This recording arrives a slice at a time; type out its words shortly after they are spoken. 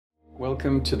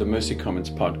Welcome to the Mercy Comments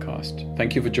podcast.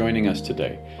 Thank you for joining us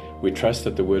today. We trust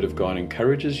that the Word of God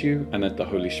encourages you and that the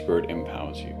Holy Spirit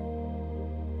empowers you.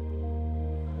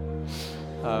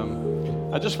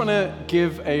 I just want to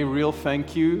give a real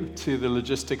thank you to the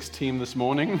logistics team this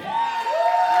morning.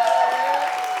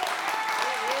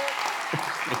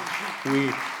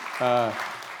 We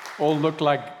all looked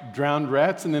like drowned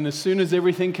rats, and then as soon as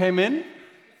everything came in,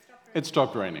 it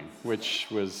stopped raining, which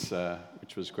was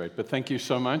great. But thank you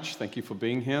so much. Thank you for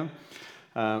being here.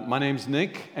 My name's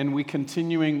Nick, and we're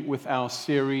continuing with our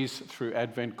series through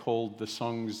Advent called The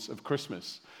Songs of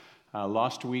Christmas.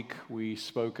 Last week, we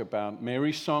spoke about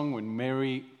Mary's song when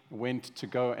Mary went to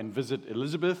go and visit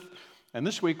Elizabeth. And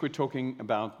this week, we're talking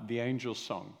about the angel's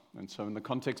song. And so in the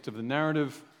context of the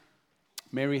narrative,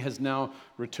 Mary has now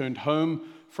returned home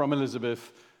from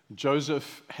Elizabeth.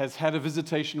 Joseph has had a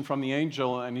visitation from the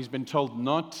angel, and he's been told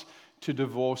not to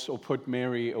divorce or put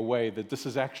Mary away, that this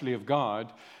is actually of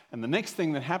God. And the next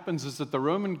thing that happens is that the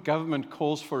Roman government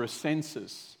calls for a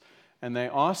census, and they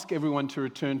ask everyone to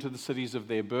return to the cities of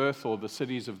their birth or the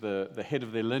cities of the head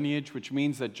of their lineage, which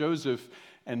means that Joseph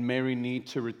and Mary need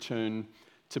to return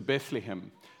to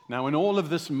Bethlehem. Now, in all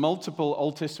of this, multiple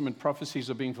Old Testament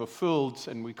prophecies are being fulfilled,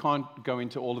 and we can't go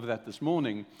into all of that this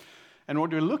morning. And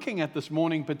what we're looking at this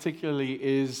morning particularly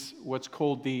is what's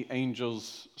called the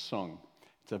angel's song.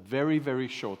 It's a very, very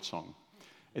short song.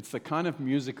 It's the kind of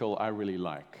musical I really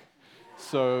like.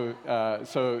 So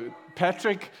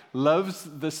Patrick loves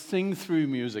the sing-through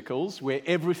musicals where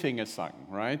everything is sung,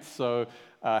 right? So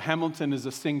Hamilton is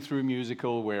a sing-through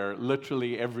musical where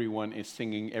literally everyone is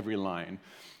singing every line.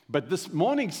 But this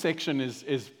morning's section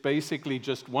is basically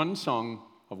just one song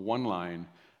of one line,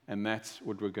 and that's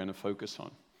what we're going to focus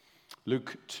on.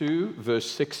 Luke 2, verse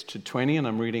 6 to 20, and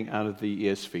I'm reading out of the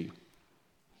ESV.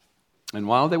 And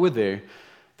while they were there,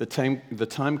 the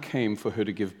time came for her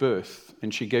to give birth,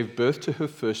 and she gave birth to her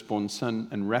firstborn son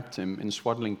and wrapped him in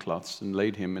swaddling cloths and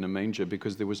laid him in a manger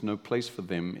because there was no place for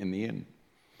them in the inn.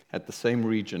 At the same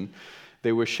region,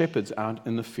 there were shepherds out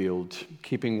in the field,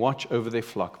 keeping watch over their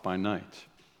flock by night.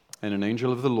 And an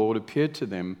angel of the Lord appeared to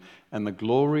them, and the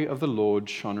glory of the Lord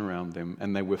shone around them,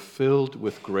 and they were filled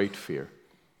with great fear.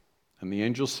 And the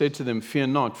angel said to them, "Fear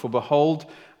not, for behold,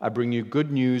 I bring you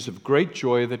good news of great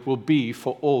joy that will be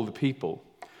for all the people.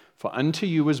 For unto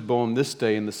you is born this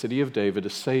day in the city of David a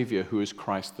Savior who is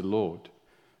Christ the Lord.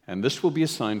 And this will be a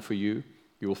sign for you.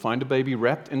 You will find a baby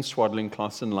wrapped in swaddling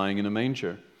cloths and lying in a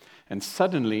manger." And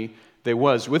suddenly there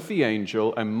was with the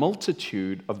angel a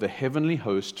multitude of the heavenly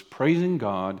host praising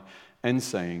God and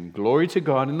saying, "Glory to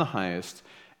God in the highest,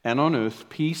 and on earth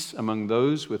peace among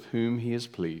those with whom he is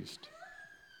pleased."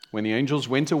 When the angels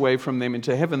went away from them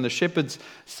into heaven, the shepherds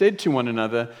said to one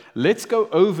another, "Let's go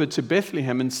over to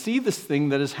Bethlehem and see this thing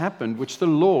that has happened, which the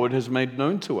Lord has made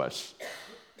known to us."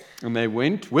 And they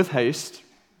went with haste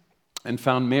and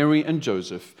found Mary and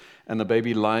Joseph and the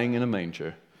baby lying in a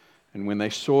manger. And when they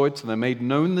saw it, they made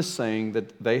known the saying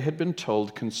that they had been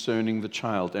told concerning the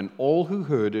child. And all who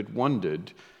heard it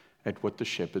wondered at what the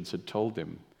shepherds had told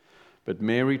them. But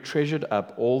Mary treasured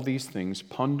up all these things,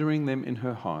 pondering them in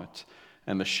her heart.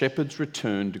 And the shepherds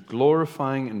returned,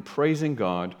 glorifying and praising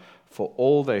God for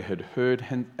all they had heard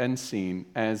and seen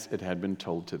as it had been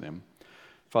told to them.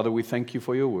 Father, we thank you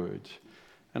for your word.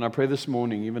 And I pray this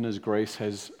morning, even as Grace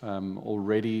has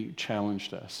already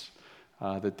challenged us,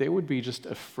 that there would be just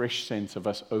a fresh sense of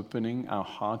us opening our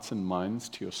hearts and minds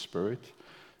to your Spirit,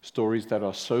 stories that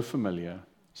are so familiar,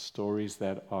 stories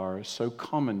that are so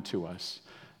common to us,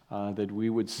 that we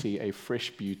would see a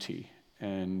fresh beauty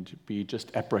and be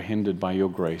just apprehended by your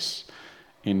grace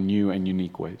in new and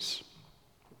unique ways.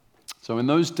 So in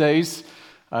those days,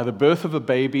 the birth of a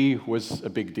baby was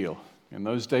a big deal. In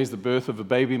those days, the birth of a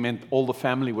baby meant all the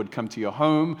family would come to your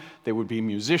home, there would be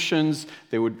musicians,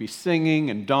 there would be singing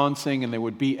and dancing, and there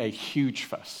would be a huge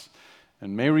fuss.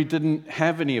 And Mary didn't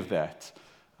have any of that.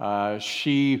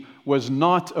 She was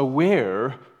not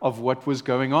aware of what was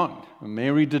going on.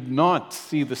 Mary did not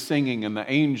see the singing and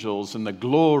the angels and the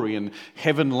glory and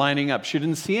heaven lining up. She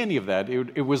didn't see any of that.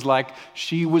 It was like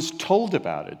she was told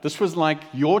about it. This was like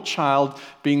your child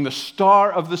being the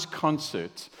star of this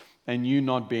concert and you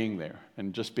not being there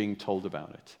and just being told about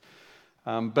it.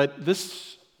 But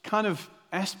this kind of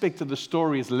aspect of the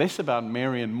story is less about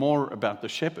Mary and more about the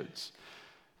shepherds.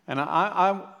 And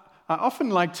I often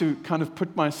like to kind of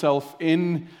put myself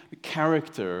in the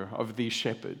character of these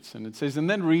shepherds. And it says, in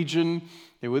that region,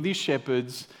 there were these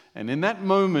shepherds, and in that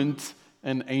moment,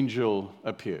 an angel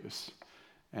appears.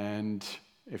 And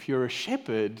if you're a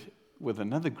shepherd with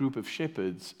another group of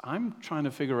shepherds, I'm trying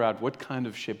to figure out what kind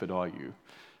of shepherd are you?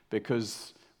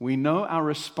 Because we know our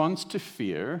response to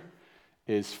fear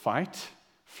is fight,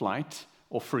 flight,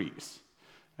 or freeze.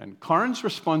 And Karen's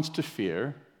response to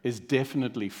fear is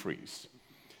definitely freeze.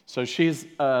 So she's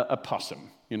a possum,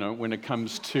 when it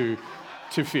comes to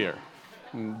fear.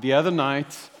 And the other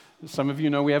night, some of you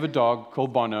know we have a dog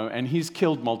called Bono, and he's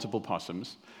killed multiple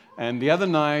possums. And the other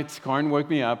night, Karen woke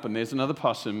me up, and there's another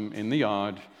possum in the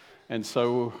yard. And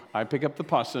so I pick up the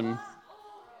possum.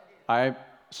 I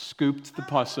scooped the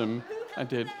possum. I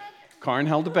did. Karen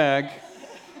held a bag,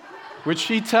 which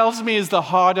she tells me is the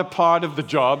harder part of the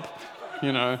job. We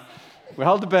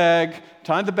held the bag,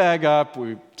 tied the bag up,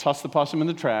 we tossed the possum in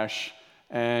the trash,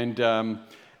 and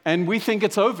we think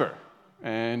it's over.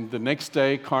 And the next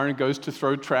day, Karen goes to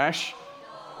throw trash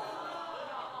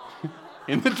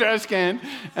in the trash can,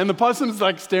 and the possum's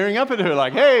like staring up at her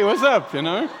like, hey, what's up,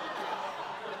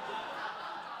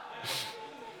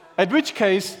 At which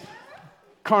case,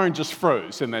 Karen just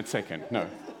froze in that second. No.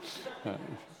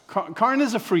 Karen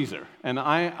is a freezer, and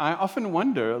I often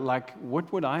wonder,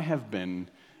 what would I have been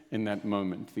in that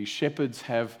moment? These shepherds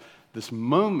have this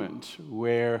moment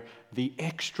where the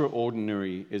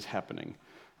extraordinary is happening.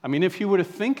 I mean, if you were to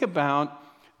think about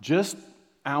just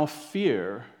our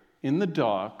fear in the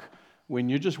dark when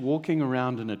you're just walking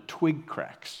around and a twig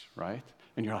cracks, right?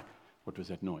 And you're like, what was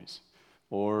that noise?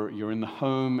 Or you're in the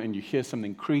home and you hear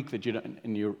something creak that you don't,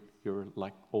 and you're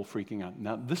like all freaking out.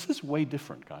 Now, this is way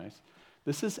different, guys.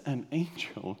 This is an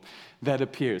angel that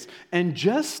appears. And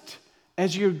just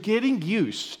as you're getting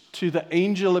used to the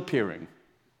angel appearing,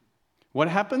 what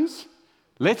happens?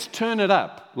 Let's turn it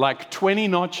up like 20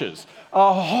 notches.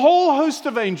 A whole host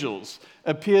of angels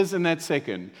appears in that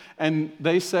second. And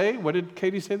they say, what did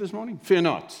Katie say this morning? Fear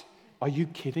not. Are you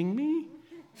kidding me?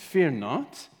 Fear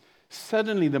not.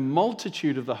 Suddenly, the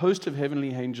multitude of the host of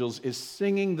heavenly angels is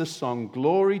singing the song,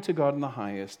 Glory to God in the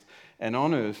highest, and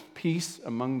on earth, peace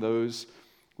among those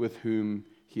with whom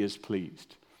he is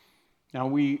pleased. Now,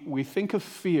 we think of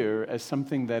fear as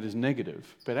something that is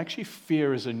negative, but actually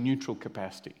fear is a neutral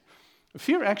capacity.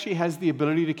 Fear actually has the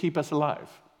ability to keep us alive.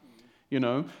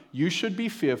 You should be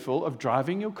fearful of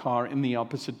driving your car in the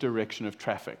opposite direction of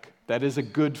traffic. That is a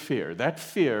good fear. That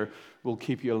fear will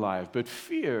keep you alive. But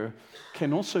fear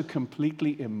can also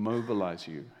completely immobilize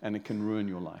you, and it can ruin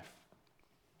your life.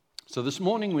 So this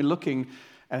morning we're looking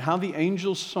at how the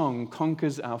angel's song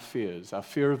conquers our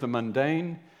fear of the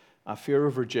mundane, our fear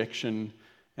of rejection,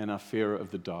 and our fear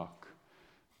of the dark.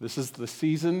 This is the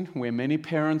season where many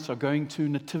parents are going to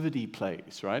nativity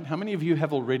plays, right? How many of you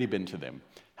have already been to them?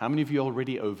 How many of you are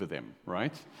already over them,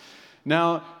 right?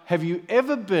 Now, have you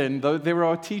ever been, though there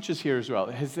are teachers here as well,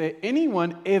 has there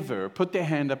anyone ever put their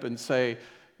hand up and say,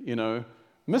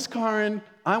 Miss Karen,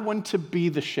 I want to be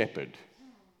the shepherd?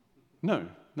 No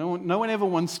one ever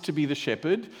wants to be the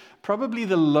shepherd. Probably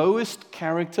the lowest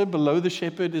character below the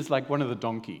shepherd is like one of the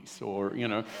donkeys or,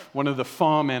 one of the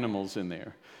farm animals in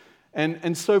there.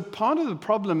 And so part of the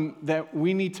problem that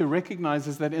we need to recognize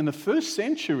is that in the first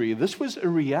century, this was a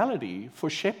reality for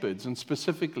shepherds, and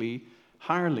specifically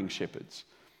hireling shepherds.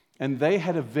 And they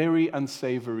had a very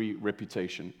unsavory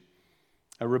reputation.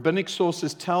 Rabbinic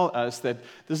sources tell us that,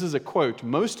 this is a quote,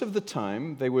 most of the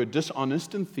time they were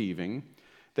dishonest and thieving,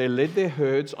 they led their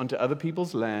herds onto other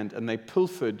people's land, and they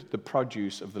pilfered the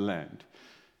produce of the land.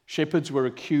 Shepherds were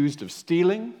accused of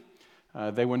stealing.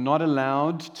 They were not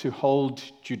allowed to hold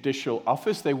judicial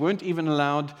office. They weren't even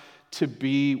allowed to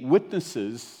be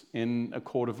witnesses in a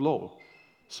court of law.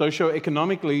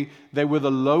 Socioeconomically, they were the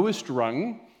lowest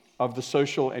rung of the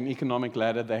social and economic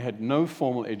ladder. They had no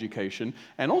formal education,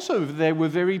 and also they were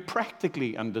very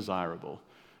practically undesirable.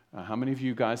 How many of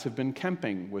you guys have been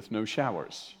camping with no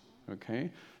showers? Okay,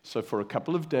 so for a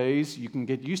couple of days, you can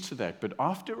get used to that. But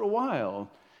after a while,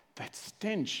 that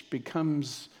stench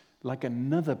becomes like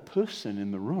another person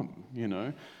in the room,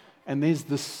 And there's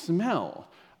the smell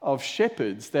of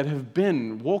shepherds that have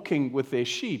been walking with their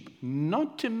sheep,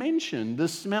 not to mention the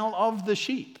smell of the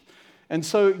sheep. And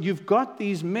so you've got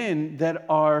these men that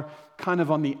are kind of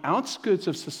on the outskirts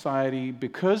of society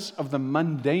because of the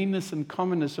mundaneness and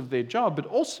commonness of their job, but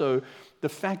also the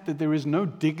fact that there is no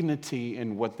dignity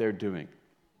in what they're doing.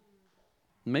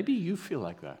 Maybe you feel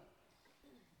like that.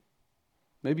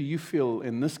 Maybe you feel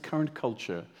in this current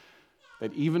culture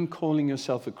that even calling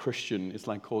yourself a Christian is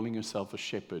like calling yourself a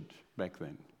shepherd back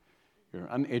then. You're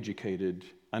uneducated,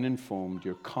 uninformed,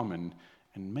 you're common,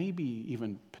 and maybe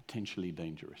even potentially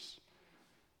dangerous.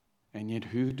 And yet,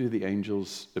 who do the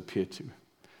angels appear to?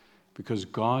 Because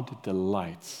God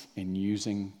delights in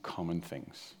using common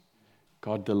things.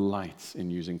 God delights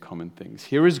in using common things.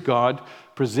 Here is God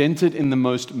presented in the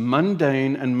most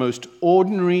mundane and most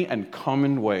ordinary and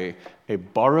common way, a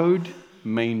borrowed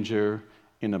manger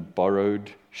in a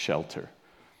borrowed shelter.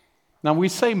 Now we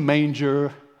say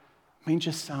manger.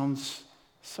 Manger sounds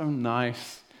so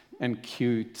nice and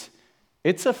cute.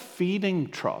 It's a feeding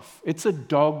trough. It's a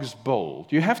dog's bowl.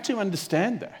 You have to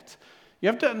understand that. You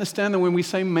have to understand that when we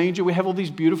say manger, we have all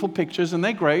these beautiful pictures, and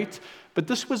they're great, but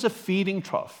this was a feeding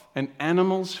trough, an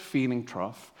animal's feeding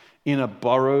trough in a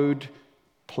borrowed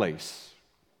place.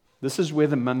 This is where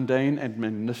the mundane and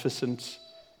magnificent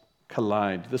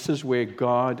collide. This is where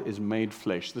God is made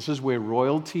flesh. This is where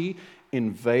royalty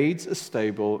invades a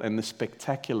stable and the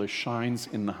spectacular shines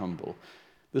in the humble.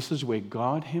 This is where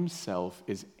God himself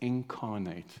is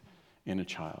incarnate in a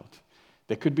child.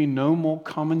 There could be no more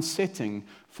common setting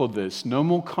for this, no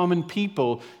more common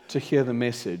people to hear the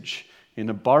message. In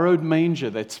a borrowed manger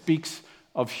that speaks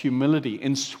of humility,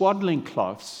 in swaddling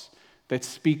cloths that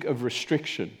speak of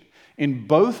restriction. In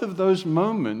both of those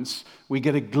moments, we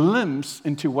get a glimpse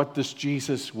into what this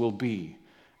Jesus will be.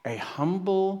 A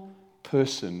humble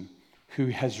person who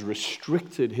has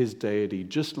restricted his deity,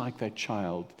 just like that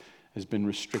child has been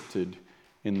restricted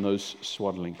in those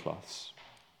swaddling cloths.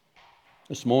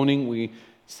 This morning we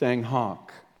sang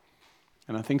Hark,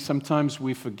 and I think sometimes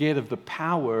we forget of the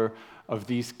power of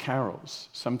these carols.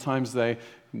 Sometimes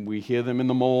we hear them in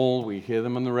the mall, we hear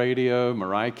them on the radio,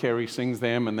 Mariah Carey sings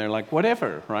them, and they're like,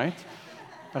 whatever, right?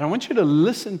 But I want you to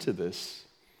listen to this.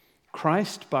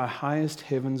 Christ by highest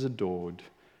heavens adored,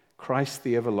 Christ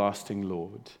the everlasting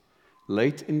Lord.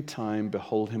 Late in time,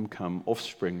 behold him come,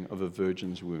 offspring of a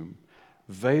virgin's womb.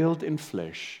 Veiled in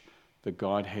flesh, the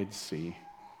Godhead see.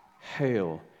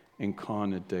 Hail,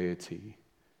 incarnate deity.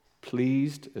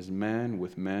 Pleased as man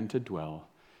with man to dwell,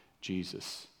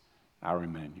 Jesus, our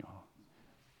Emmanuel.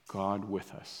 God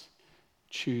with us,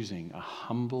 choosing a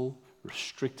humble,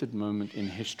 restricted moment in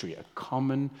history, a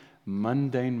common,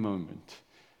 mundane moment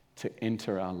to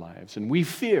enter our lives. And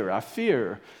our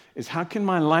fear is, how can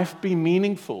my life be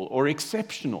meaningful or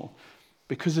exceptional?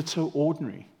 Because it's so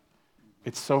ordinary.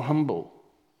 It's so humble.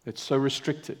 It's so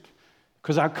restricted.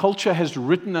 Because our culture has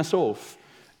written us off,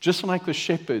 just like the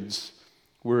shepherds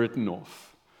were written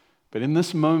off. But in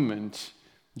this moment,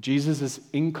 Jesus'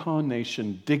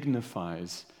 incarnation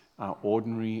dignifies our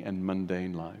ordinary and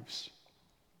mundane lives.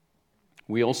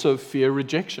 We also fear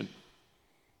rejection.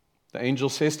 The angel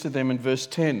says to them in verse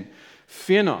 10,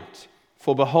 "Fear not,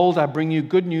 for behold, I bring you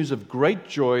good news of great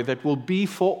joy that will be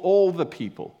for all the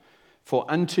people. For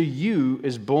unto you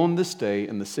is born this day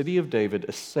in the city of David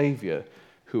a Savior,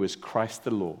 who is Christ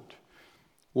the Lord."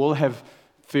 We'll have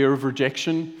fear of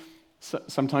rejection.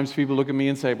 Sometimes people look at me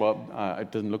and say, well,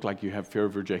 it doesn't look like you have fear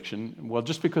of rejection. Well,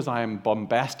 just because I am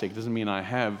bombastic doesn't mean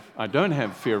I don't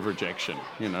have fear of rejection,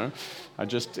 I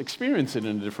just experience it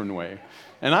in a different way.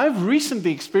 And I've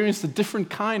recently experienced a different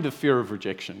kind of fear of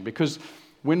rejection, because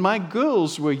when my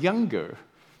girls were younger,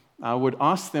 I would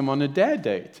ask them on a dad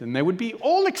date, and they would be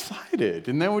all excited,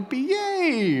 and they would be,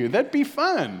 yay, that'd be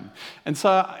fun. And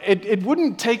so it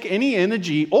wouldn't take any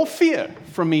energy or fear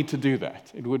from me to do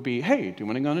that. It would be, hey, do you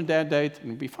want to go on a dad date? And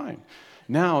it'd be fine.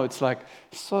 Now it's like,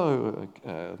 Kiona,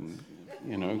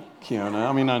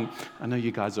 I mean, I know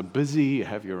you guys are busy, you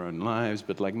have your own lives,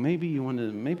 but like maybe you want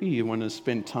to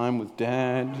spend time with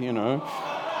dad,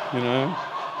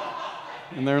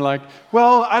 And they're like,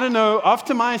 well, I don't know,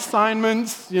 after my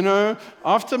assignments,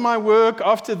 after my work,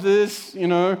 after this,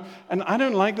 and I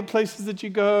don't like the places that you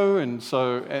go. And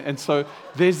so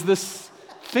there's this,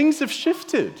 things have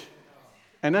shifted.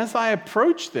 And as I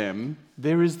approach them,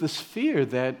 there is this fear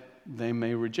that they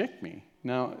may reject me.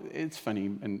 Now, it's funny,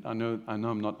 and I know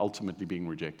I'm not ultimately being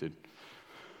rejected.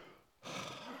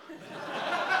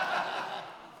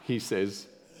 He says.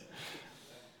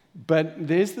 But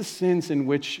there's the sense in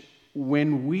which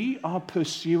when we are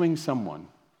pursuing someone,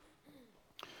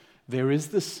 there is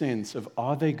the sense of,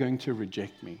 are they going to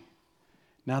reject me?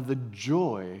 Now, the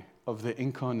joy of the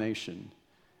incarnation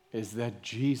is that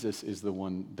Jesus is the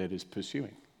one that is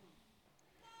pursuing.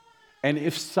 And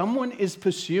if someone is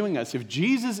pursuing us, if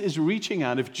Jesus is reaching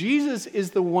out, if Jesus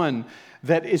is the one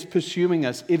that is pursuing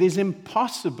us, it is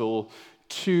impossible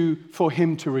for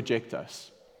him to reject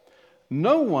us.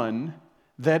 No one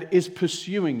that is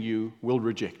pursuing you will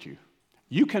reject you.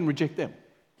 You can reject them.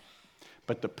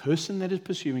 But the person that is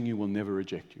pursuing you will never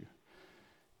reject you.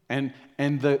 And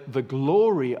the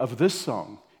glory of this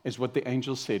song is what the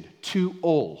angel said, to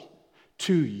all,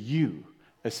 to you,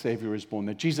 a Savior is born.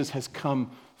 That Jesus has come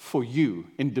for you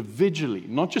individually,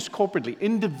 not just corporately,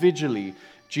 individually,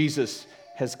 Jesus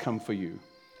has come for you.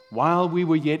 While we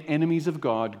were yet enemies of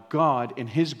God, God in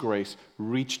his grace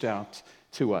reached out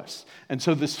to us. And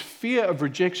so this fear of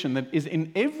rejection that is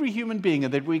in every human being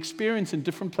and that we experience in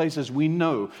different places, we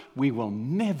know we will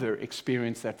never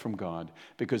experience that from God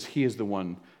because He is the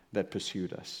one that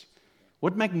pursued us.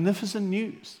 What magnificent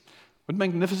news. What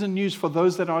magnificent news for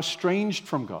those that are estranged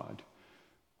from God.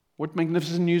 What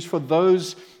magnificent news for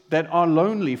those that are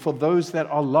lonely, for those that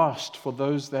are lost, for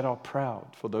those that are proud,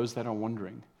 for those that are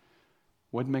wandering.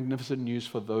 What magnificent news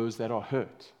for those that are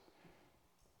hurt.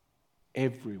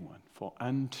 Everyone, for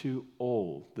unto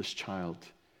all this child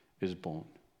is born.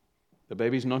 The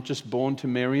baby is not just born to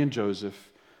Mary and Joseph.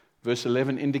 Verse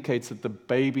 11 indicates that the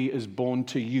baby is born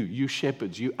to you, you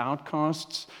shepherds, you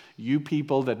outcasts, you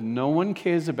people that no one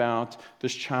cares about.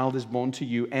 This child is born to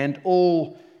you and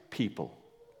all people.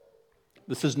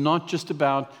 This is not just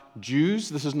about Jews.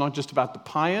 This is not just about the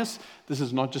pious. This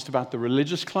is not just about the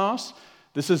religious class.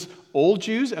 This is all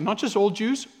Jews, and not just all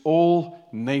Jews, all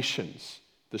nations.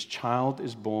 This child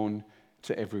is born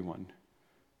to everyone.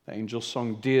 The angel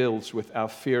song deals with our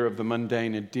fear of the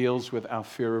mundane. It deals with our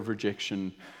fear of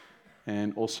rejection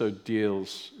and also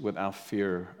deals with our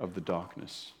fear of the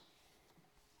darkness.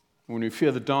 When we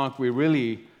fear the dark, we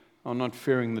really are not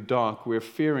fearing the dark. We're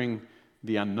fearing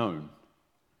the unknown.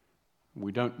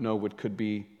 We don't know what could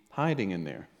be hiding in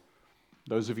there.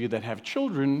 Those of you that have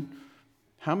children,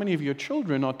 how many of your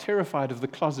children are terrified of the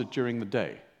closet during the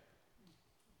day?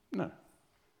 No.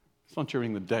 It's not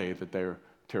during the day that they're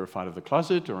terrified of the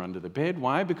closet or under the bed.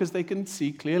 Why? Because they can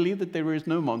see clearly that there is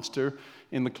no monster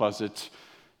in the closet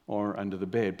or under the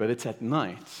bed. But it's at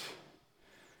night,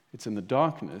 it's in the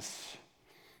darkness,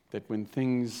 that when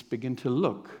things begin to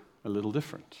look a little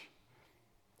different.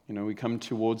 You know, we come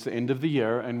towards the end of the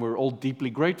year and we're all deeply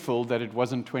grateful that it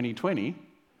wasn't 2020,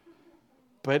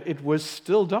 but it was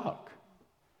still dark.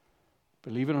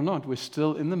 Believe it or not, we're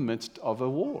still in the midst of a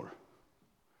war.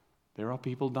 There are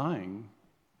people dying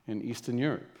in Eastern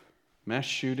Europe. Mass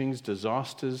shootings,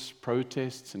 disasters,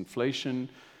 protests, inflation.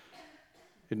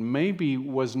 It maybe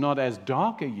was not as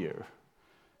dark a year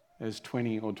as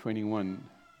 20 or 21,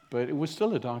 but it was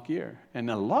still a dark year. And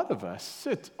a lot of us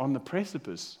sit on the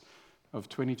precipice of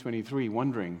 2023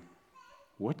 wondering,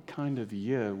 what kind of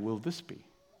year will this be?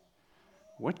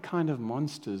 What kind of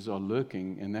monsters are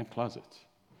lurking in that closet?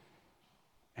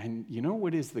 And you know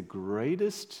what is the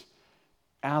greatest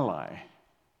ally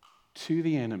to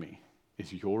the enemy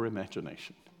is your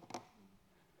imagination.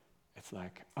 It's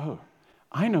like, oh,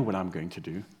 I know what I'm going to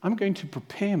do. I'm going to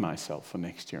prepare myself for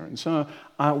next year. And so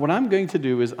what I'm going to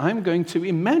do is I'm going to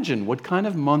imagine what kind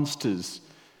of monsters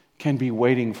can be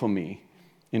waiting for me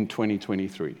in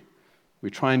 2023. We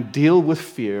try and deal with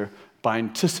fear by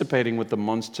anticipating what the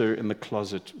monster in the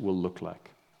closet will look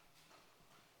like.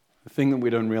 The thing that we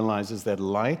don't realize is that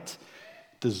light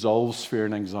dissolves fear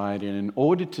and anxiety. And in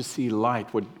order to see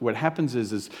light, what happens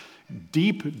is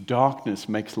deep darkness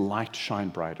makes light shine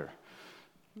brighter.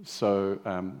 So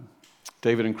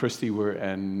David and Christy were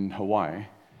in Hawaii,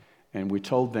 and we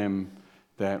told them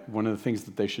that one of the things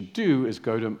that they should do is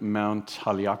go to Mount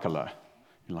Haleakala.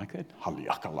 You like that?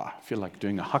 Haleakala. I feel like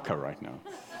doing a haka right now.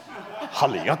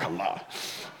 Haleakala.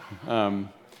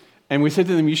 And we said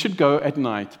to them, you should go at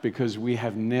night because we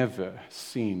have never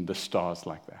seen the stars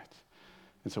like that.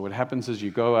 And so what happens is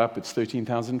you go up, it's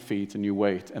 13,000 feet, and you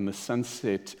wait, and the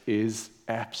sunset is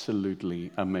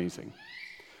absolutely amazing.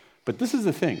 But this is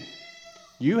the thing.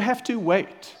 You have to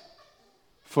wait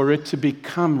for it to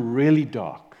become really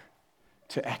dark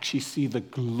to actually see the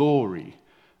glory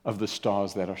of the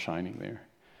stars that are shining there.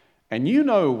 And you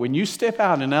know, when you step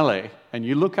out in LA and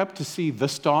you look up to see the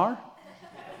star,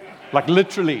 like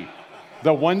literally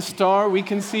the one star we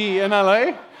can see in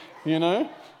LA, you know,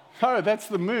 oh, that's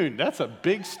the moon. That's a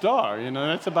big star, you know,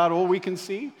 that's about all we can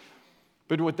see.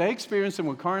 But what they experienced and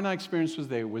what Cara and I experienced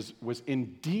was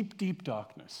in deep, deep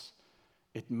darkness.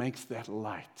 It makes that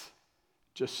light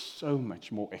just so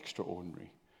much more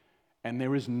extraordinary. And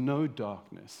there is no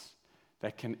darkness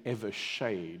that can ever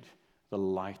shade the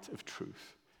light of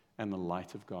truth and the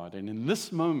light of God. And in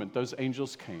this moment, those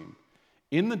angels came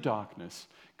in the darkness,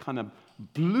 kind of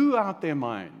blew out their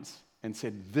minds and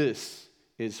said, this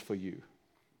is for you.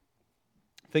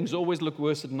 Things always look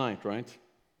worse at night, right?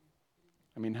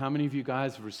 I mean, how many of you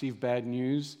guys have received bad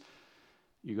news?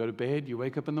 You go to bed, you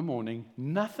wake up in the morning,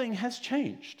 nothing has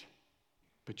changed,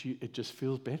 but it just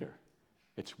feels better.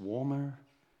 It's warmer.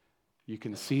 You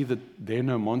can see that there are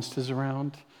no monsters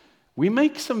around. We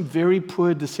make some very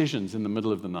poor decisions in the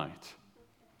middle of the night.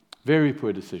 Very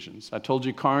poor decisions. I told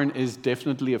you Karen is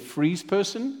definitely a freeze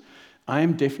person. I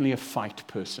am definitely a fight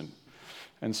person.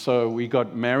 And so we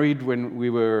got married when we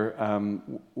were,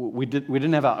 we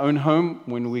didn't have our own home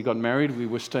when we got married. We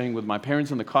were staying with my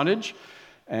parents in the cottage.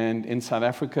 And in South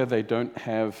Africa, they don't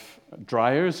have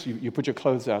dryers. You put your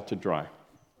clothes out to dry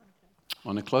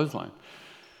on a clothesline.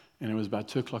 And it was about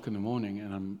 2 o'clock in the morning,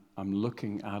 and I'm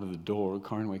looking out of the door.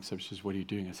 Karen wakes up, she says, "What are you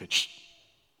doing?" I said, "Shh,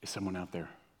 is someone out there?"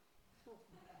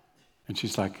 And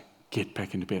she's like, "Get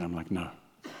back into bed." I'm like, "No,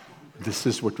 this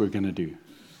is what we're going to do.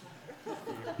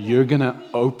 You're going to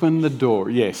open the door."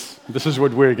 Yes, this is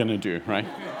what we're going to do, right?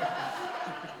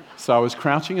 So I was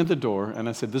crouching at the door, and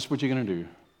I said, "This is what you're going to do."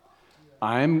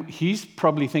 He's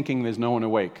probably thinking there's no one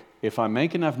awake. If I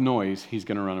make enough noise, he's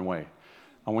going to run away.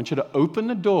 I want you to open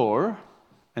the door,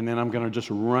 and then I'm going to just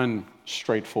run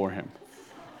straight for him.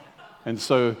 And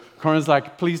so Corinne's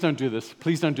like, "Please don't do this.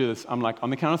 Please don't do this." I'm like, on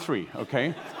the count of 3,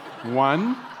 okay?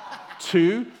 1,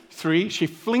 2, 3. She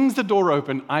flings the door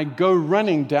open. I go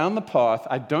running down the path.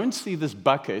 I don't see this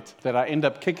bucket that I end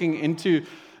up kicking into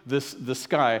the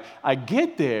sky. I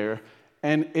get there,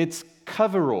 and it's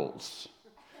coveralls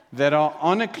that are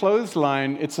on a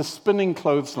clothesline. It's a spinning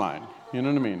clothesline. You know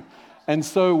what I mean? And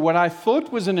so what I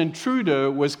thought was an intruder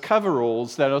was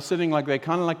coveralls that are sitting like, they're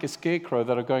kind of like a scarecrow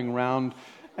that are going round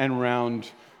and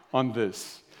round on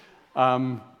this.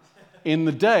 In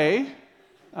the day,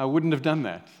 I wouldn't have done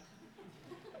that.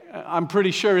 I'm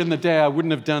pretty sure in the day I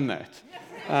wouldn't have done that.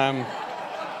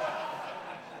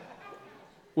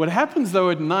 What happens, though,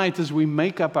 at night is we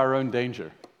make up our own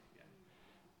danger.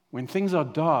 When things are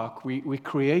dark, we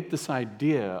create this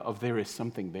idea of there is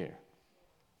something there,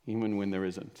 even when there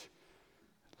isn't.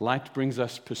 Light brings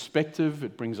us perspective,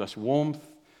 it brings us warmth,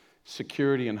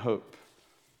 security, and hope.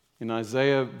 In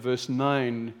Isaiah verse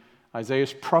 9, Isaiah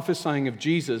is prophesying of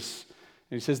Jesus,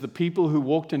 and he says, "The people who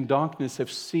walked in darkness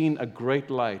have seen a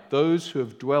great light. Those who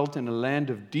have dwelt in a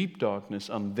land of deep darkness,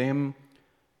 on them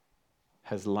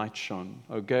has light shone."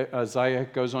 Okay, Isaiah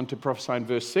goes on to prophesy in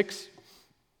verse 6,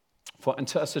 "For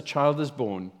unto us a child is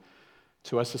born,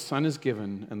 to us a son is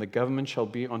given, and the government shall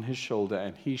be on his shoulder,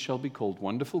 and he shall be called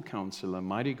Wonderful Counselor,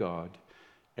 Mighty God,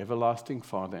 Everlasting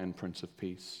Father, and Prince of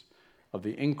Peace. Of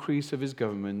the increase of his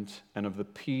government and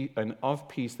of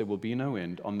peace there will be no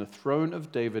end, on the throne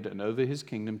of David and over his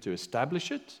kingdom, to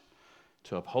establish it,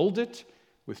 to uphold it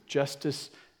with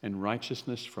justice and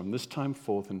righteousness from this time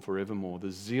forth and forevermore.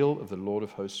 The zeal of the Lord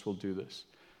of hosts will do this."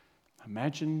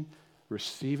 Imagine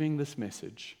receiving this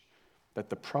message that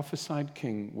the prophesied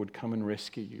king would come and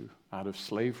rescue you out of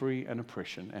slavery and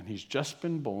oppression. And he's just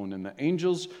been born, and the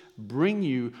angels bring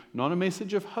you not a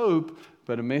message of hope,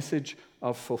 but a message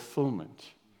of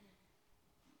fulfillment.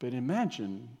 But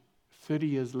imagine 30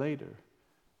 years later,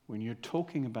 when you're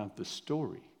talking about the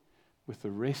story with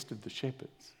the rest of the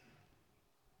shepherds,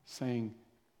 saying,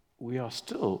 "We are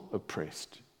still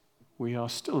oppressed. We are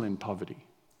still in poverty.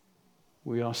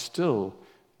 We are still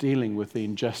dealing with the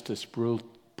injustice,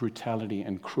 brutality,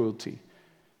 and cruelty.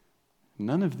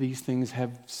 None of these things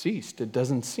have ceased. It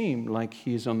doesn't seem like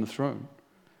he is on the throne."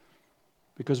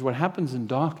 Because what happens in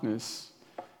darkness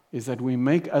is that we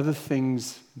make other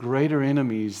things greater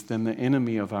enemies than the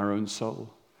enemy of our own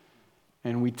soul.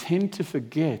 And we tend to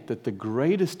forget that the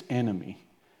greatest enemy,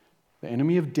 the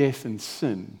enemy of death and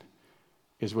sin,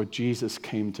 is what Jesus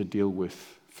came to deal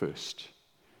with first.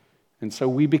 And so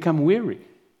we become weary.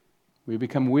 We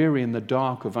become weary in the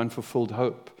dark of unfulfilled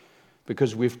hope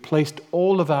because we've placed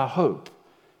all of our hope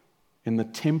in the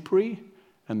temporary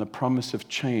and the promise of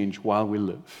change while we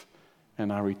live.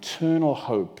 And our eternal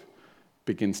hope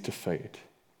begins to fade.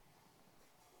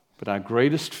 But our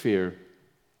greatest fear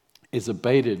is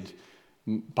abated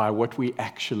by what we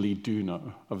actually do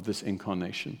know of this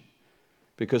incarnation.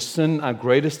 Because sin, our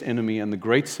greatest enemy and the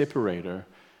great separator,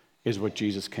 is what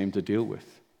Jesus came to deal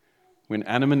with. When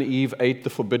Adam and Eve ate the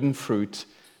forbidden fruit,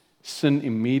 sin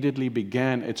immediately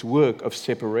began its work of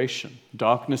separation.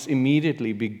 Darkness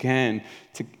immediately began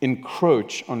to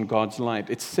encroach on God's light.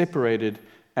 It separated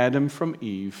Adam from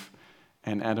Eve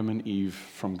and Adam and Eve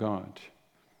from God.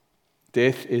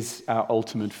 Death is our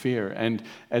ultimate fear. And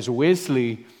as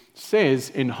Wesley says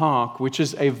in Hark, which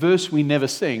is a verse we never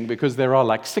sing because there are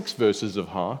like 6 verses of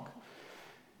Hark,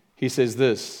 he says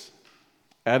this: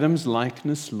 "Adam's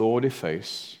likeness, Lord,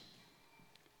 efface,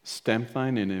 stamp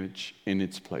thine image in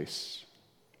its place.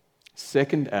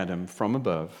 Second Adam from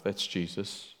above," that's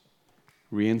Jesus,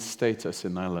 "reinstate us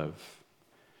in thy love.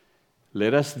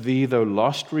 Let us thee, though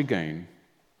lost, regain,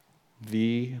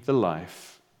 thee the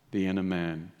life, the inner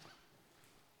man.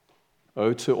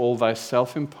 O to all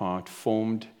thyself impart,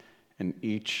 formed in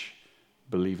each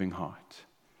believing heart."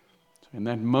 So in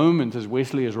that moment, as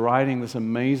Wesley is writing this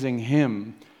amazing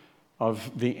hymn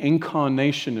of the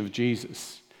incarnation of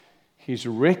Jesus, he's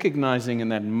recognizing in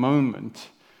that moment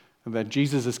that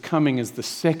Jesus is coming as the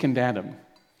second Adam.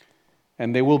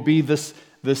 And there will be this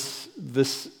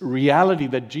this reality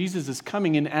that Jesus is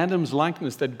coming in Adam's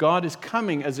likeness, that God is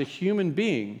coming as a human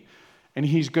being, and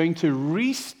he's going to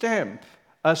restamp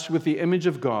us with the image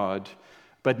of God,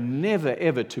 but never,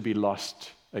 ever to be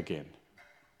lost again.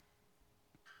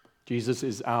 Jesus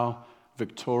is our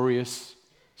victorious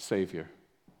Savior.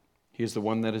 He is the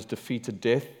one that has defeated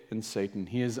death and Satan.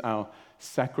 He is our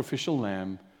sacrificial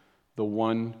lamb, the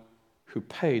one who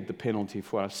paid the penalty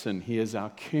for our sin. He is our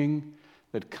King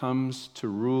that comes to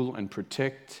rule and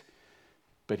protect,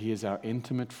 but he is our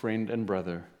intimate friend and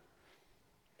brother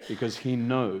because he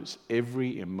knows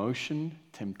every emotion,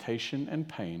 temptation, and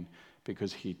pain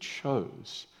because he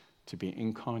chose to be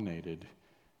incarnated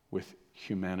with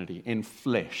humanity,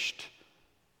 enfleshed,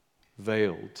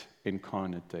 veiled,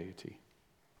 incarnate deity.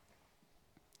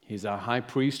 He's our high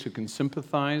priest who can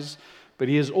sympathize, but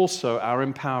he is also our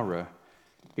empowerer,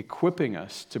 equipping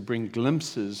us to bring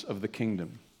glimpses of the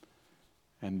kingdom.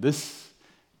 And this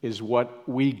is what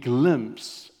we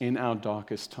glimpse in our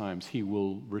darkest times. He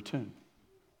will return.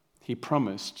 He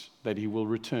promised that he will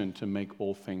return to make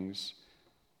all things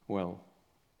well.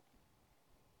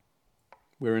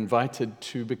 We're invited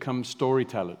to become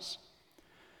storytellers.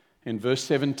 In verse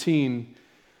 17,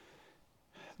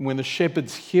 when the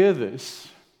shepherds hear this,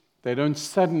 they don't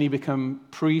suddenly become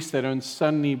priests, they don't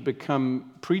suddenly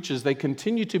become preachers. They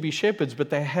continue to be shepherds, but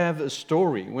they have a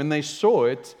story. When they saw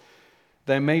it,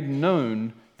 they made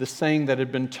known the saying that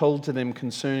had been told to them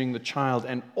concerning the child,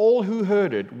 and all who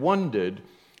heard it wondered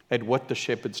at what the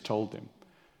shepherds told them.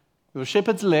 The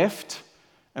shepherds left,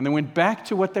 and they went back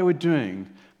to what they were doing,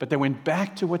 but they went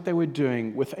back to what they were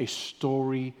doing with a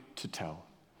story to tell.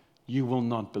 You will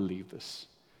not believe this.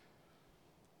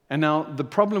 And now the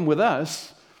problem with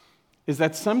us is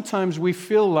that sometimes we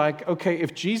feel like, okay,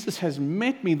 if Jesus has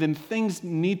met me, then things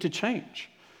need to change.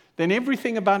 Then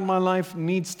everything about my life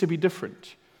needs to be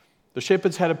different. The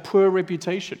shepherds had a poor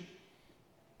reputation,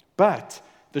 but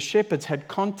the shepherds had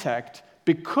contact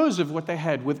because of what they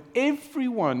had with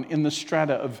everyone in the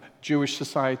strata of Jewish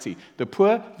society. The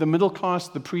poor, the middle class,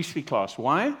 the priestly class.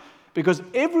 Why? Because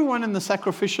everyone in the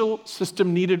sacrificial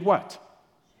system needed what?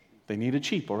 They needed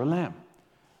sheep or a lamb.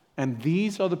 And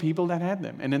these are the people that had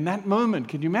them. And in that moment,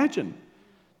 can you imagine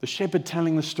the shepherd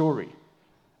telling the story?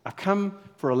 I've come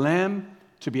for a lamb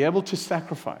to be able to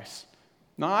sacrifice.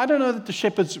 Now, I don't know that the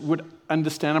shepherds would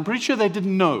understand. I'm pretty sure they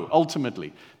didn't know,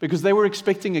 ultimately, because they were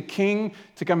expecting a king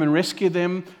to come and rescue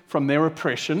them from their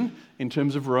oppression in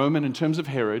terms of Rome and in terms of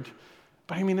Herod.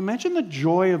 But I mean, imagine the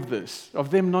joy of this, of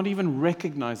them not even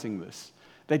recognizing this.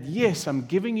 That yes, I'm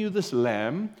giving you this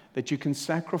lamb that you can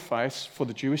sacrifice for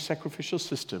the Jewish sacrificial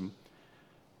system,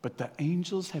 but the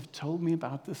angels have told me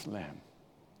about this lamb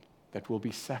that will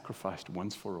be sacrificed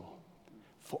once for all,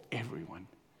 for everyone,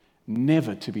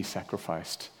 never to be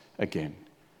sacrificed again.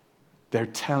 They're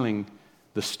telling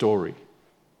the story.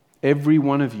 Every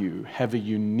one of you have a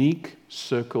unique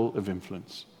circle of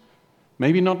influence.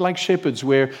 Maybe not like shepherds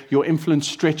where your influence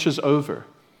stretches over.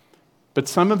 But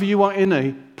some of you are in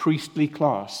a priestly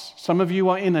class. Some of you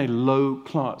are in a low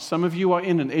class. Some of you are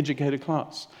in an educated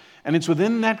class. And it's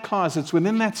within that class, it's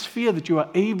within that sphere that you are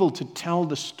able to tell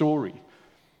the story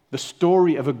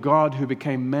of a God who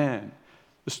became man,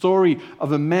 the story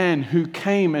of a man who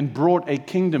came and brought a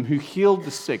kingdom, who healed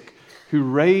the sick, who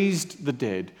raised the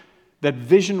dead, that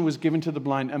vision was given to the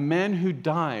blind, a man who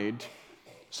died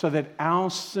so that our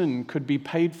sin could be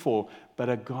paid for, but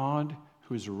a God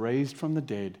who is raised from the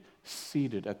dead,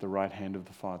 seated at the right hand of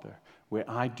the Father, where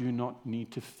I do not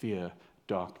need to fear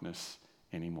darkness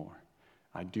anymore.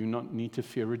 I do not need to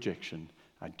fear rejection.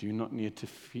 I do not need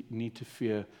to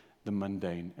fear the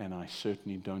mundane, and I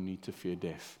certainly don't need to fear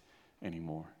death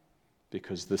anymore,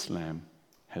 because this Lamb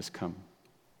has come.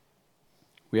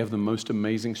 We have the most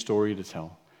amazing story to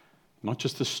tell, not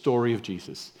just the story of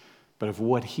Jesus, but of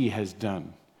what he has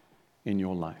done in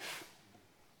your life.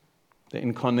 The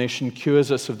incarnation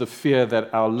cures us of the fear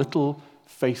that our little,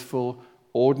 faithful,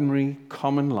 ordinary,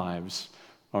 common lives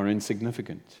are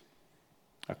insignificant.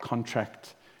 A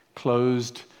contract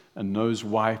closed, a nose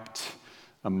wiped,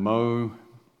 a lawn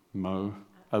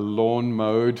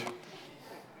mowed.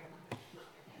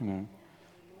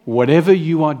 Whatever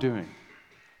you are doing,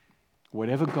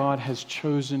 whatever God has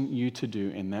chosen you to do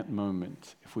in that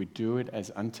moment, if we do it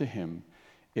as unto him,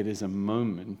 it is a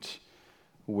moment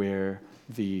where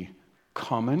the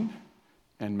common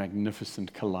and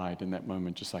magnificent collide in that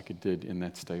moment, just like it did in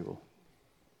that stable.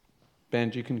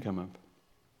 Band, you can come up.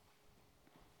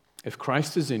 If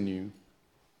Christ is in you,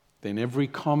 then every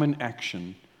common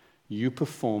action you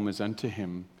perform as unto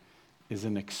him is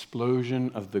an explosion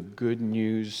of the good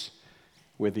news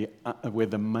where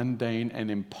the mundane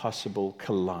and impossible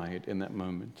collide in that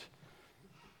moment.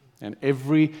 And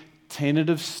every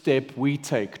tentative step we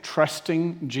take,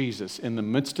 trusting Jesus in the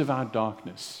midst of our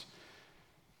darkness,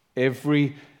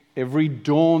 every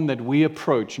dawn that we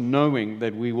approach, knowing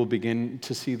that we will begin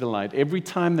to see the light, every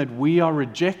time that we are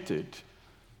rejected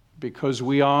because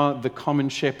we are the common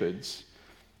shepherds,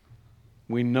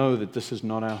 we know that this is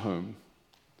not our home.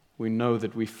 We know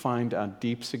that we find our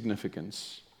deep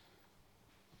significance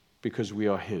because we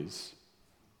are His.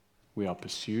 We are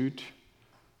pursued.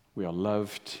 We are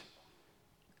loved.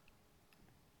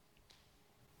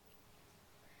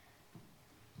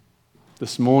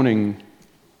 This morning,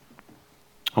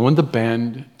 I want the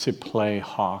band to play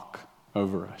Hark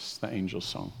over us, the angel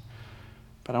song.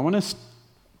 But I want us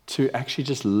to actually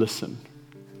just listen.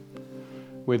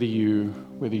 Whether you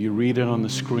read it on the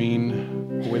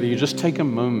screen, or whether you just take a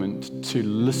moment to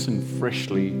listen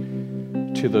freshly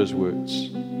to those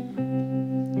words.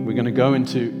 We're going to go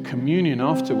into communion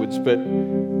afterwards, but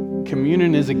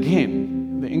communion is,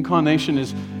 again, the incarnation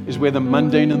is where the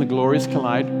mundane and the glorious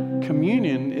collide.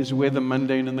 Communion is where the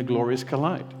mundane and the glorious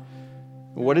collide.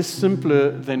 What is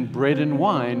simpler than bread and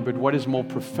wine, but what is more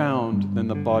profound than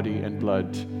the body and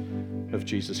blood of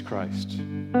Jesus Christ?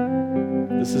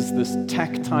 This is this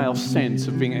tactile sense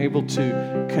of being able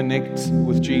to connect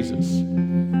with Jesus.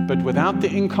 But without the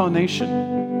incarnation,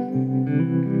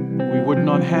 we would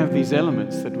not have these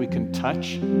elements that we can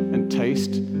touch and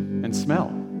taste and smell.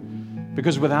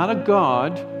 Because without a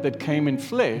God that came in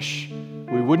flesh,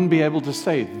 we wouldn't be able to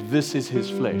say, this is His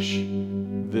flesh,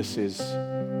 this is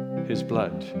His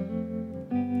blood.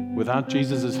 Without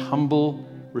Jesus' humble,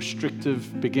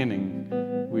 restrictive beginning,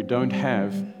 we don't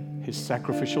have His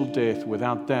sacrificial death.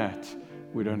 Without that,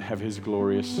 we don't have His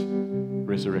glorious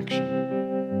resurrection.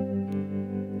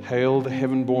 Hail the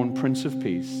heaven-born Prince of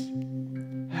Peace.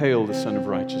 Hail the Son of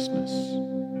Righteousness.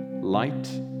 Light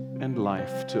and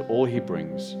life to all He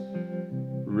brings,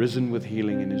 risen with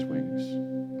healing in His wings.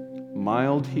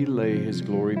 Mild He lay His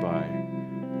glory by,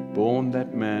 born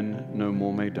that man no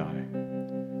more may die.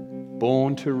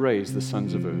 Born to raise the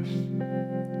sons of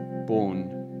earth,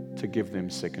 born to give them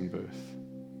second birth.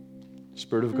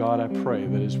 Spirit of God, I pray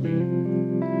that as we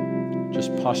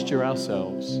just posture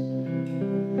ourselves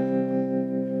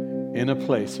in a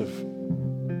place of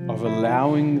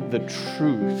allowing the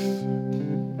truth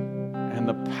and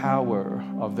the power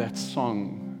of that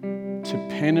song to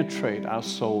penetrate our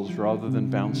souls rather than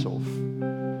bounce off.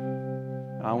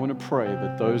 I want to pray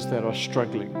that those that are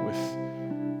struggling with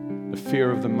the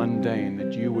fear of the mundane,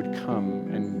 that you would come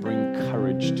and bring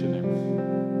courage to them.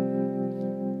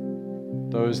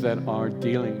 Those that are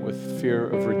dealing with fear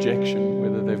of rejection,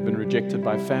 whether they've been rejected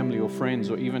by family or friends,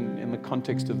 or even in the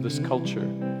context of this culture,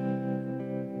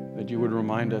 that you would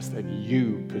remind us that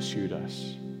you pursued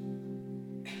us.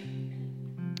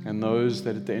 And those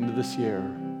that at the end of this year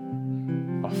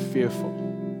are fearful,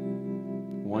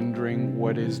 wondering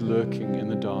what is lurking in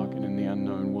the dark and in the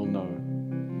unknown, will know,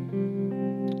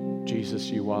 Jesus,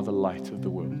 you are the light of the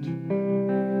world.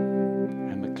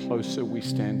 And the closer we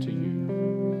stand to you,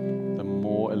 the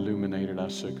more illuminated our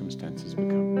circumstances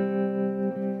become.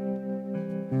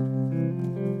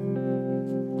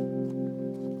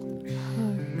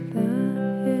 Hark the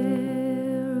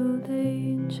herald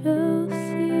angels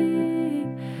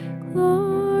sing,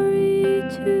 glory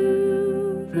to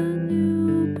the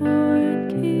newborn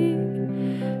King,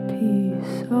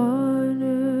 peace on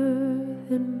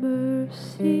earth and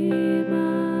mercy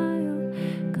mild,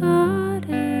 God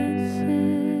and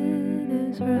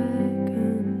sinners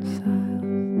reconciled,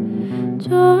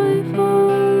 joyful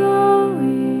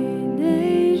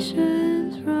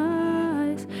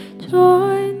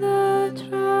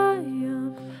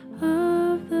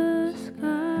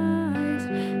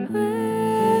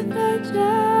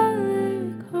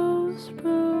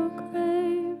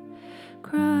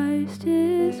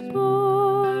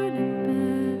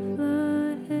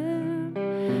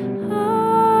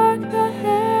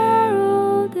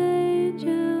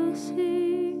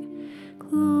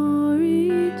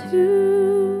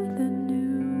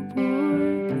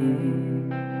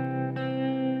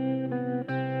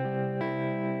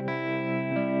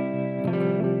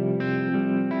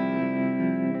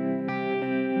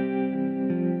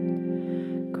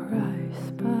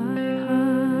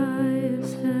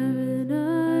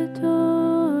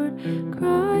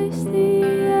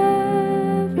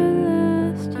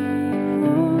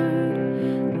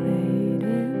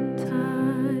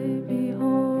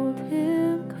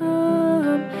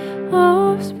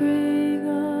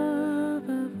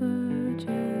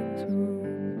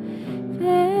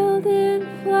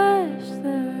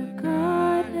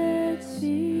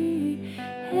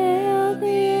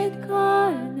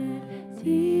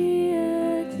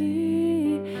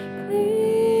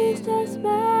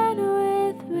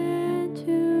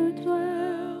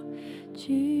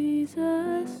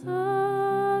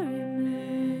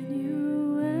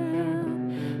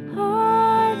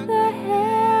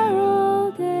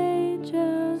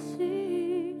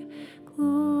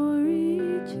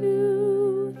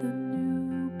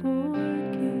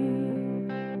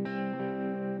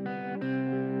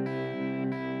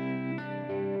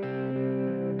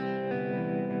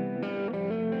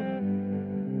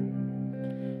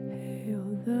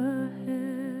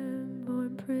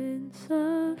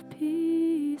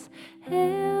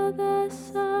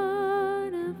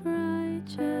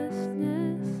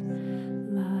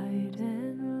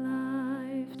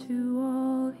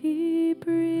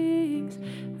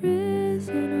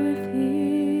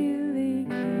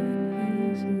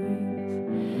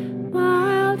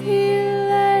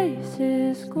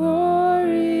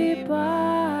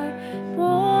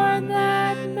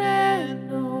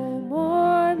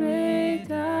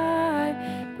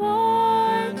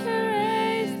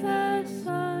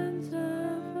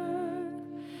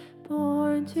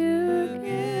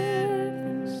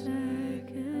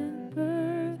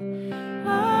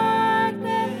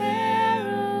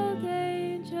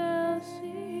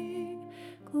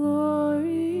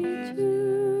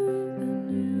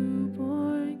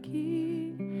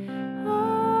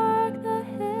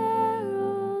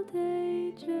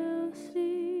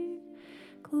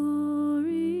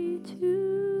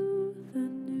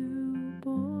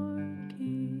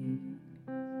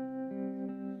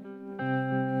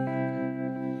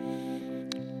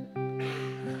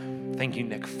Thank you,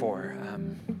 Nick, for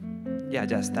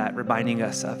just that, reminding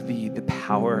us of the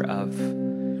power of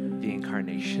the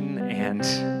incarnation and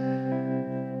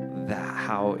that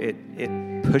how it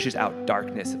pushes out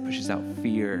darkness, it pushes out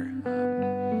fear,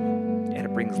 and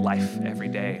it brings life every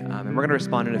day. And we're going to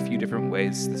respond in a few different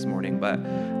ways this morning, but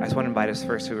I just want to invite us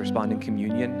first to respond in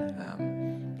communion.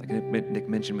 Like Nick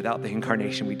mentioned, without the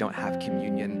incarnation, we don't have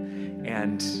communion.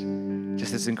 And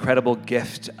just this incredible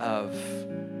gift of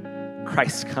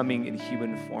Christ coming in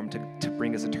human form to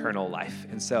bring us eternal life.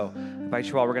 And so I invite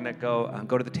you all, we're going to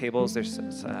go to the tables. There's some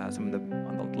of the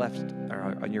on the left,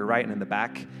 or on your right and in the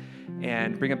back,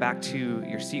 and bring it back to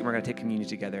your seat. We're going to take communion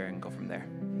together and go from there.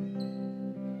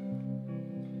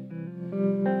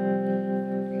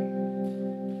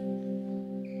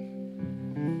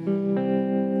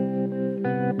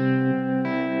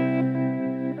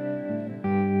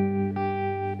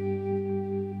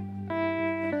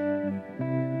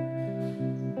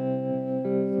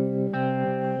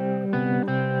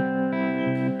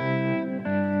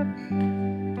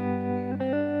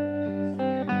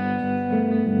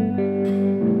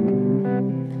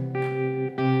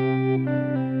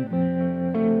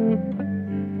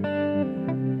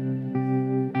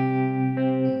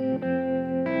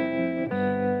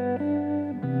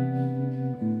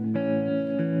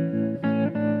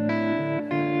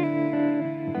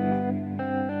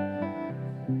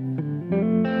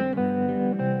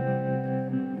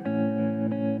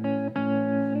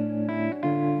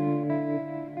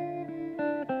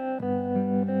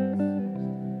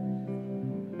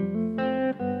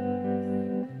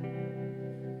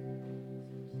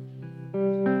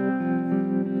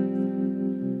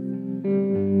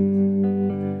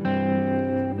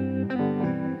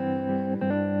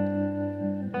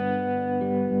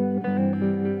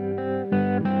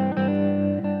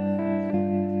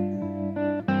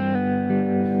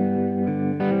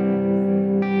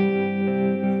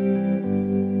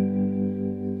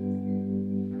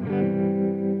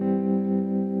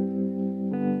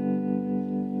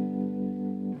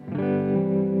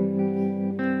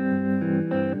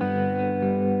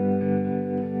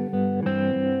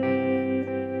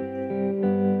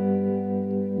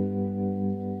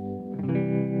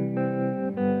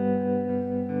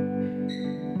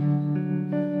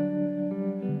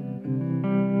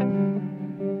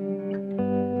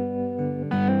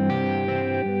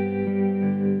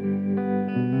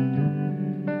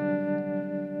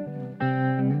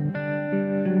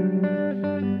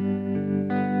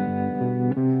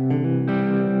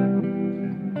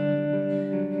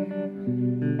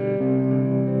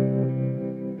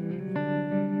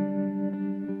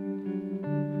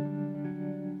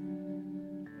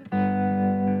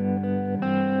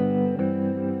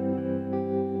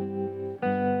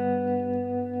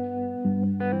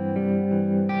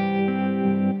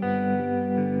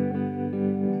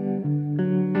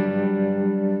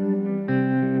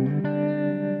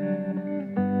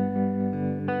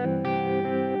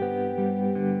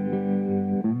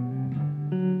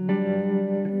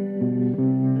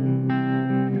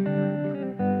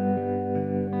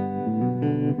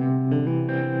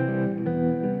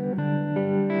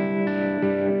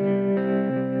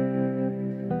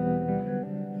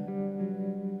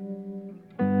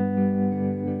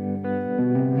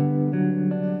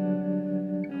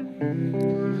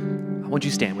 Would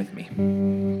you stand with me?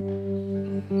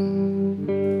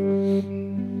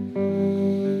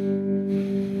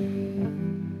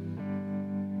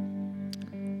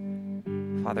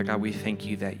 Father God, we thank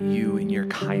you that you in your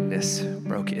kindness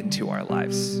broke into our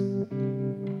lives.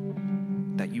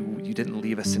 That you didn't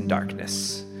leave us in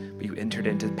darkness, but you entered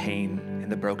into pain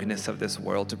and the brokenness of this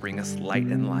world to bring us light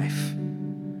and life.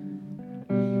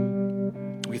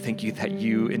 We thank you that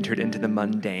you entered into the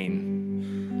mundane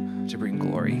to bring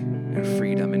glory and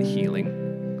freedom and healing.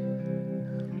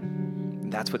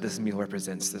 And that's what this meal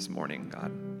represents this morning,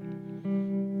 God.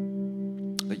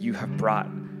 That you have brought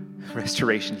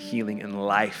restoration, healing, and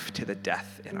life to the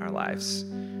death in our lives.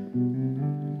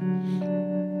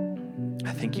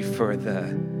 I thank you for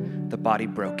the body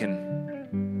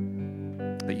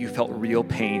broken, that you felt real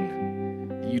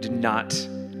pain. You did not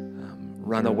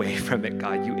run away from it,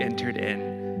 God. You entered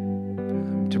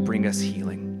in to bring us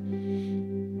healing.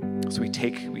 So we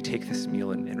take this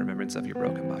meal in remembrance of your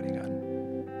broken body, God.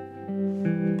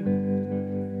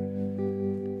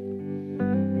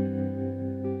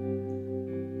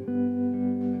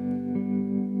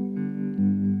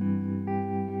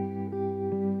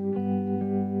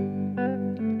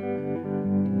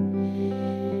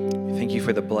 Thank you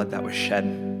for the blood that was shed,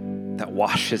 that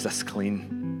washes us clean,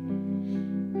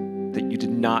 that you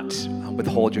did not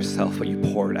withhold yourself, but you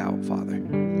poured out, Father.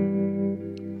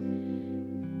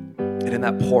 that in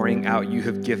that pouring out, you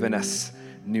have given us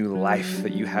new life,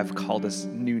 that you have called us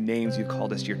new names, you've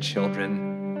called us your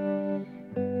children,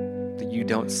 that you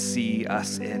don't see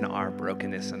us in our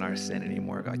brokenness and our sin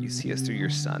anymore, God. You see us through your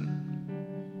Son.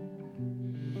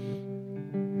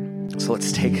 So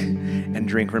let's take and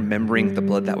drink, remembering the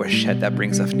blood that was shed that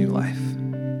brings us new life.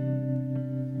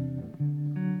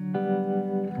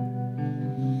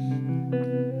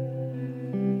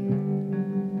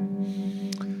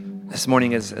 This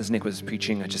morning, as Nick was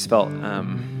preaching, I just felt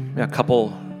a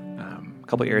couple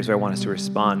areas where I want us to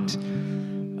respond.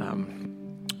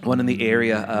 One in the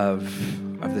area of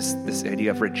this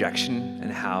idea of rejection,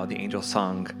 and how the angel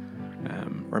song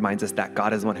reminds us that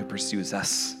God is the one who pursues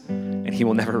us, and he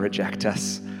will never reject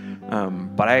us.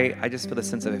 But I just feel the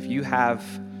sense of, if you have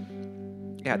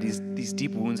these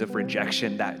deep wounds of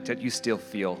rejection that you still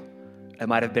feel, it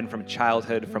might have been from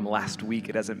childhood, from last week,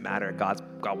 it doesn't matter.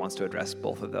 God wants to address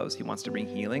both of those. He wants to bring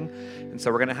healing. And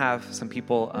so we're going to have some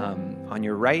people on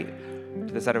your right,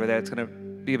 to the side over there, it's going to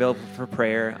be available for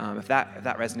prayer. If that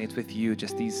resonates with you,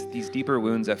 just these deeper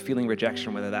wounds of feeling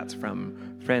rejection, whether that's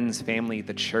from friends, family,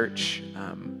 the church,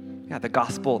 the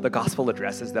gospel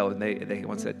addresses though,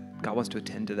 and God wants to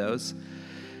attend to those.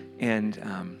 And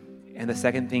the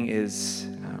second thing is,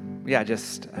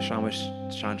 just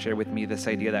Sean shared with me this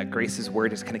idea that Grace's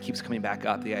word just kind of keeps coming back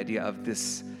up. The idea of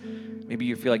this, maybe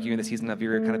you feel like you're in the season of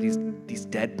your kind of these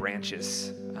dead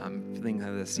branches, feeling kind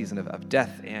of the season of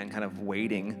death and kind of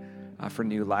waiting for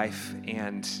new life.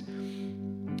 And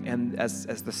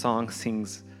as the song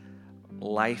sings,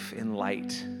 life and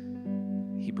light,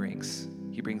 he brings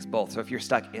both. So if you're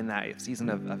stuck in that season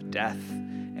of death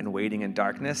and waiting in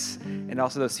darkness, and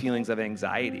also those feelings of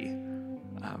anxiety,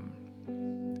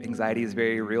 anxiety is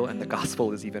very real, and the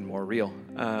gospel is even more real.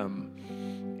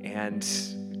 And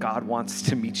God wants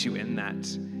to meet you in that.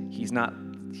 He's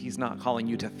not calling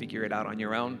you to figure it out on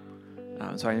your own.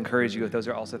 So I encourage you, if those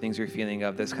are also things you're feeling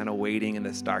of, this kind of waiting in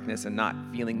this darkness and not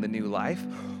feeling the new life,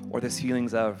 or this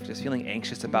feelings of just feeling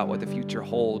anxious about what the future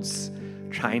holds,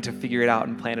 trying to figure it out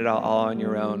and plan it out all on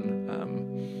your own.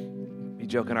 We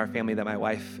joke in our family that my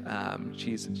wife,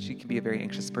 she can be a very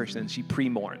anxious person, and she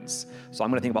pre-mourns. So I'm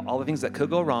going to think about all the things that could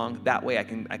go wrong. That way I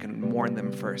can mourn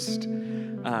them first.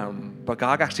 But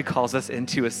God actually calls us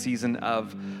into a season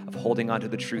of holding on to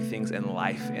the true things in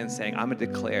life and saying, I'm going to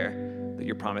declare that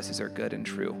your promises are good and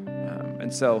true.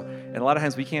 And a lot of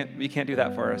times we can't do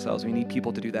that for ourselves. We need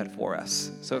people to do that for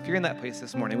us. So if you're in that place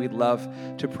this morning, we'd love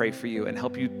to pray for you and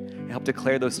help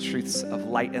declare those truths of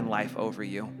light and life over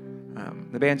you.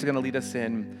 The band's going to lead us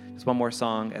in just one more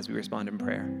song as we respond in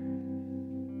prayer.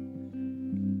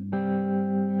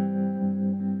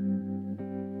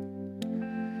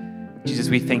 Jesus,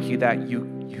 we thank you that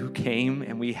you came,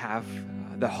 and we have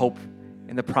the hope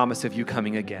and the promise of you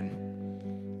coming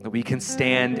again. That we can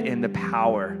stand in the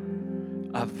power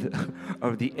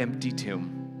of the empty tomb.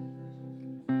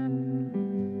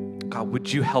 God,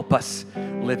 would you help us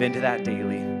live into that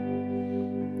daily?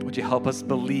 Would you help us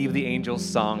believe the angel's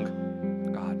song,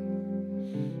 God?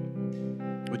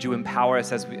 Would you empower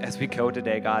us as we go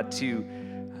today, God, to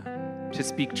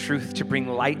speak truth, to bring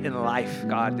light and life,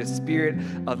 God, the Spirit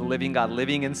of the living God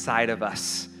living inside of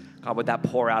us. God, would that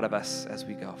pour out of us as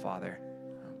we go, Father?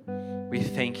 We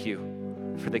thank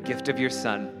you for the gift of your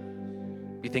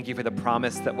Son. We thank you for the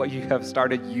promise that what you have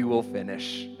started, you will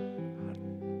finish.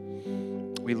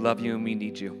 We love you and we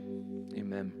need you.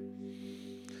 Amen.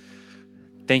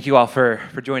 Thank you all for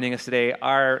joining us today.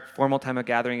 Our formal time of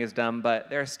gathering is done, but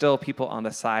there are still people on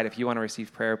the side. If you want to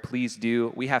receive prayer, please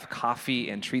do. We have coffee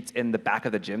and treats in the back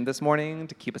of the gym this morning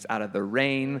to keep us out of the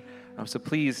rain. So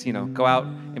please, go out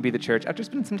and be the church after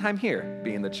spending some time here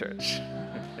being the church.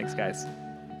 Thanks, guys.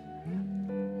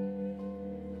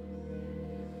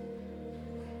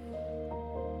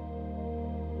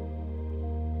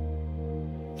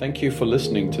 Thank you for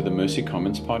listening to the Mercy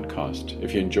Commons podcast.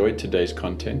 If you enjoyed today's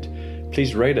content,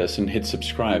 please rate us and hit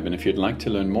subscribe. And if you'd like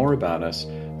to learn more about us,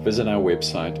 visit our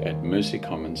website at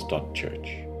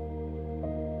mercycommons.church.